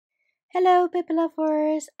Hello paper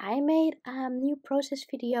lovers! I made a new process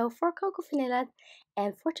video for Coco Vanilla,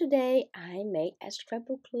 and for today I made a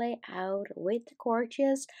scrapbook layout with the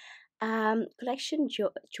gorgeous collection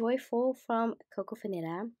Joyful from Coco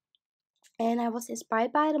Vanilla. And I was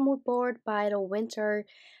inspired by the mood board, by the winter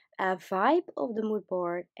vibe of the mood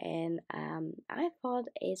board, and I thought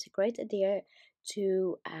it's a great idea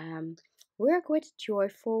to work with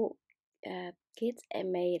Joyful kit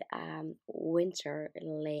and made winter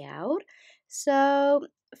layout. So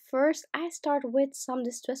first I start with some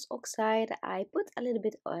distress oxide. I put a little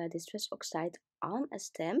bit distress oxide on a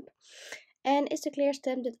stamp, and it's a clear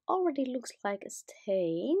stamp that already looks like a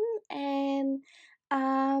stain. And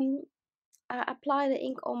um, I apply the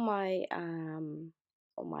ink on my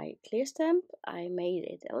clear stamp. I made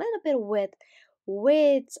it a little bit wet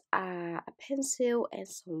with a pencil and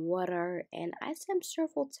some water, and I stamped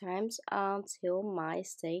several times until my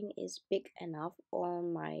stain is big enough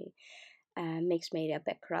on my mixed media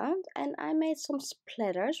background. And I made some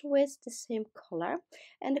splatters with the same color,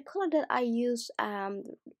 and the color that I use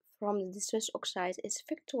from the distress oxide is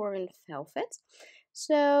Victorian Velvet.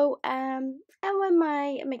 So and when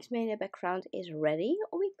my mixed media background is ready,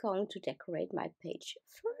 we're going to decorate my page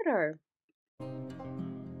further.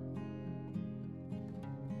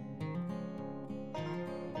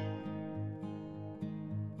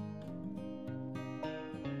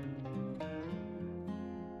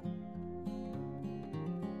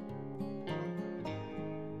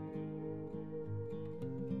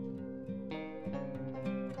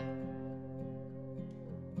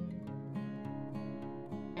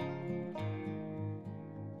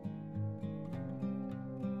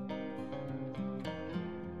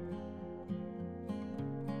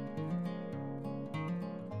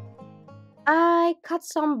 I cut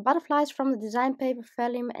some butterflies from the design paper,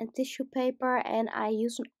 vellum and tissue paper, and I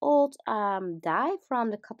used an old die from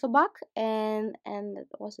the Cutterbuck, and it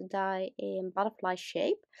was a die in butterfly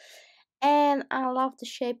shape. And I love the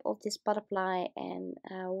shape of this butterfly, and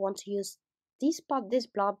want to use this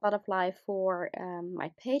butterfly for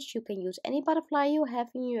my page. You can use any butterfly you have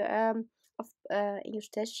in your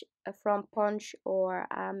stash from punch or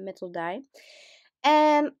metal die.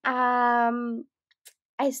 And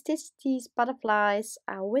I stitched these butterflies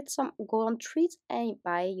with some golden thread and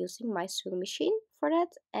by using my sewing machine for that.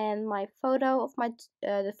 And my photo of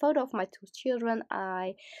the photo of my two children,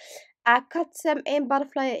 I cut them in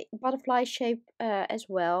butterfly shape as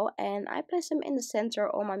well, and I placed them in the center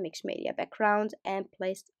on my mixed media background and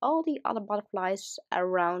placed all the other butterflies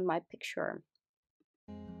around my picture.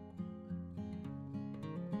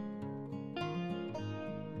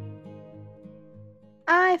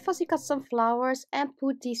 I fussy cut some flowers and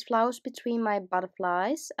put these flowers between my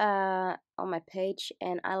butterflies on my page,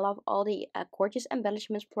 and I love all the gorgeous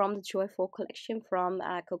embellishments from the Joyful collection from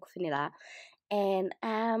Coco Vanilla. And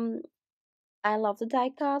I love the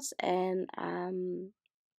die cuts and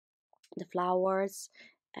the flowers,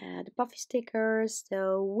 the puffy stickers,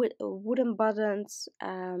 the wooden buttons.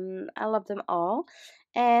 I love them all.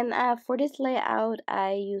 And for this layout,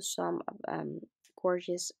 I use some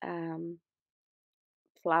gorgeous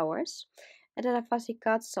flowers. And then I fussy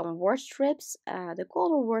cut some word strips, the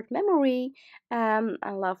golden word memory.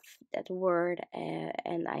 I love that word,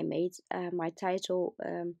 and I made my title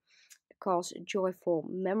calls Joyful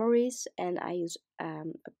Memories, and I use a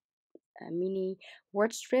mini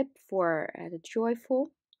word strip for the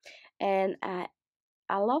joyful. And I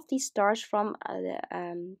love these stars from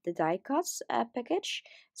the die cuts package.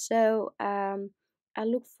 So I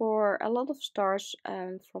look for a lot of stars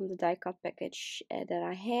from the die cut package that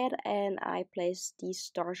I had, and I placed these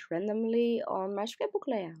stars randomly on my scrapbook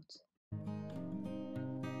layout.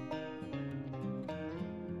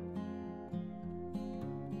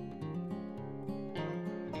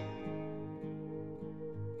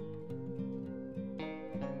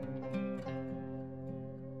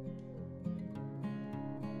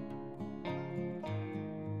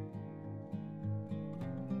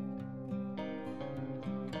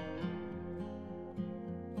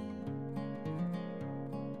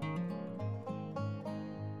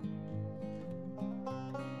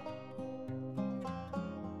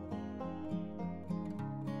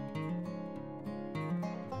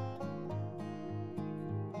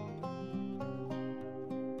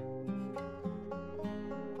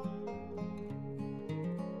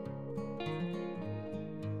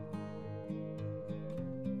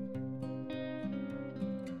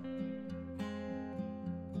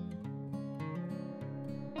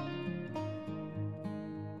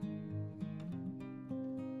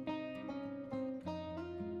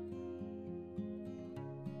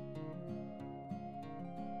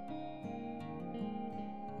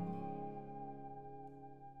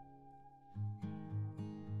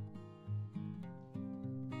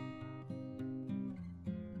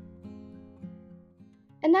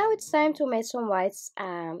 And now it's time to make some white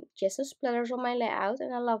gesso splatters on my layout,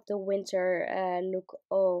 and I love the winter look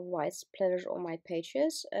of white splatters on my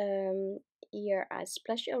pages. Here I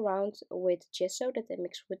splash around with gesso that I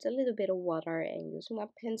mix with a little bit of water and using my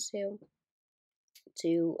pencil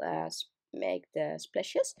to make the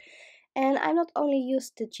splashes. And I not only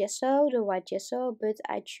use the gesso, the white gesso, but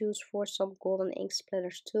I choose for some golden ink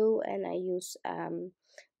splatters too, and I use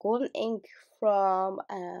golden ink from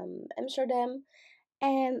Amsterdam,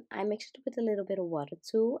 and I mix it with a little bit of water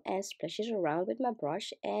too and splashes around with my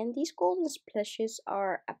brush, and these golden splashes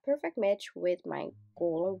are a perfect match with my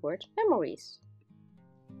golden word memories.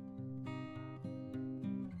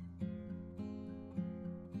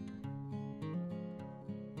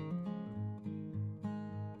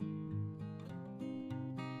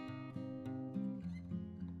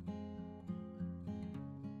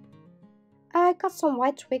 I cut some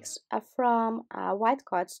white twigs from white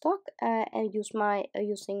cardstock and use my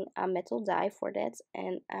using a metal die for that.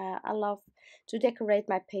 And I love to decorate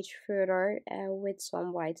my page further with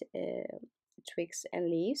some white twigs and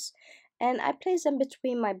leaves. And I place them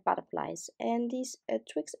between my butterflies. And these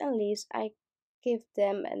twigs and leaves, I give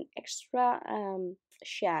them an extra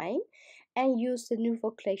shine and use the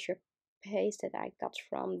Nouveau Glacier paste that I got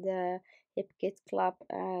from the Hip Kit Club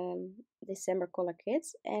December color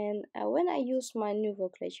kits. And when I use my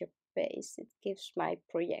Nouveau Glacier paste, it gives my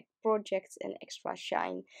projects an extra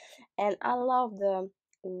shine. And I love the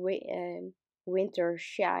winter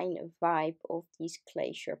shine vibe of these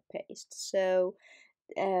glacier paste. So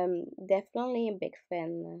definitely a big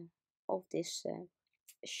fan of this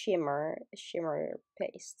shimmer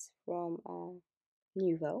paste from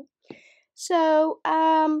Nouveau. So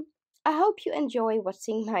I hope you enjoy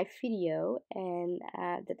watching my video, and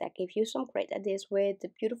that I gave you some great ideas with the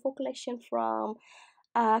beautiful collection from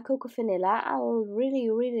Coco Vanilla. I really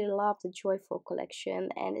love the Joyful collection,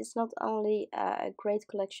 and it's not only a great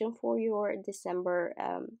collection for your December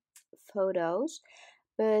photos,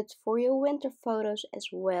 but for your winter photos as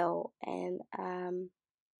well. And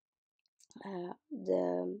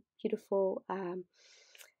the beautiful um,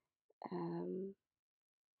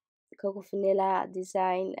 Coco Vanilla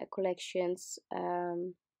design collections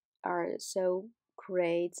are so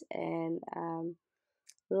great and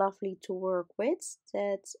lovely to work with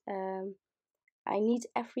that I need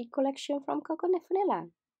every collection from Coco Vanilla.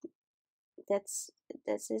 That's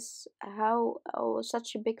that is how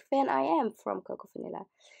such a big fan I am from Coco Vanilla.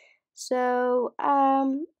 So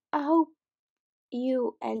I hope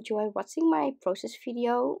you enjoy watching my process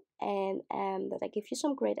video, and that I give you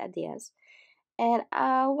some great ideas. And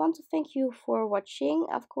I want to thank you for watching,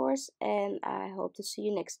 of course, and I hope to see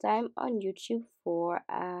you next time on YouTube for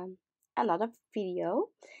another video.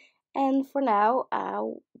 And for now, I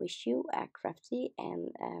wish you a crafty and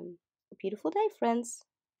beautiful day, friends.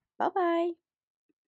 Bye bye.